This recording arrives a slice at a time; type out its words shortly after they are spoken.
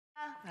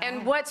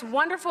And what's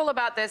wonderful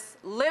about this,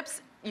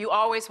 lips, you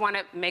always want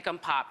to make them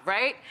pop,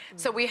 right?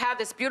 So we have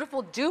this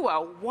beautiful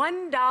duo,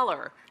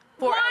 $1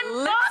 for a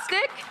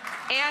lipstick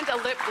and a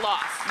lip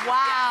gloss.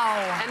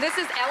 Wow. And this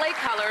is LA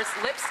Colors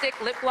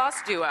Lipstick Lip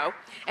Gloss Duo.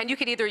 And you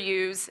could either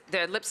use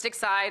the lipstick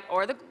side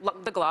or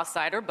the gloss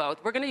side or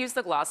both. We're going to use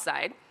the gloss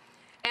side.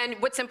 And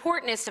what's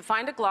important is to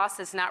find a gloss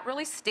that's not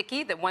really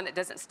sticky, the one that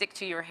doesn't stick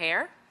to your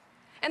hair.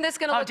 And that's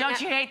gonna look.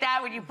 Don't you hate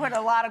that when you put a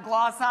lot of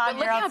gloss on? But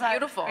look how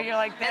beautiful. And you're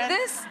like this. And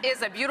this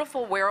is a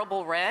beautiful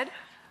wearable red.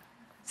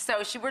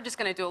 So we're just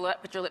gonna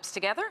put your lips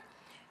together.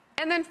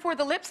 And then for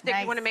the lipstick,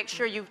 you want to make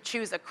sure you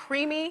choose a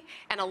creamy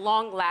and a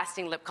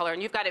long-lasting lip color.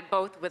 And you've got it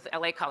both with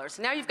LA Colors.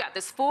 So now you've got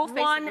this full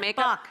face of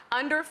makeup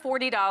under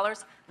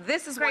 $40.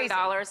 This is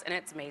 $1, and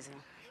it's amazing.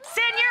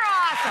 Cynde, you're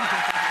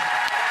awesome.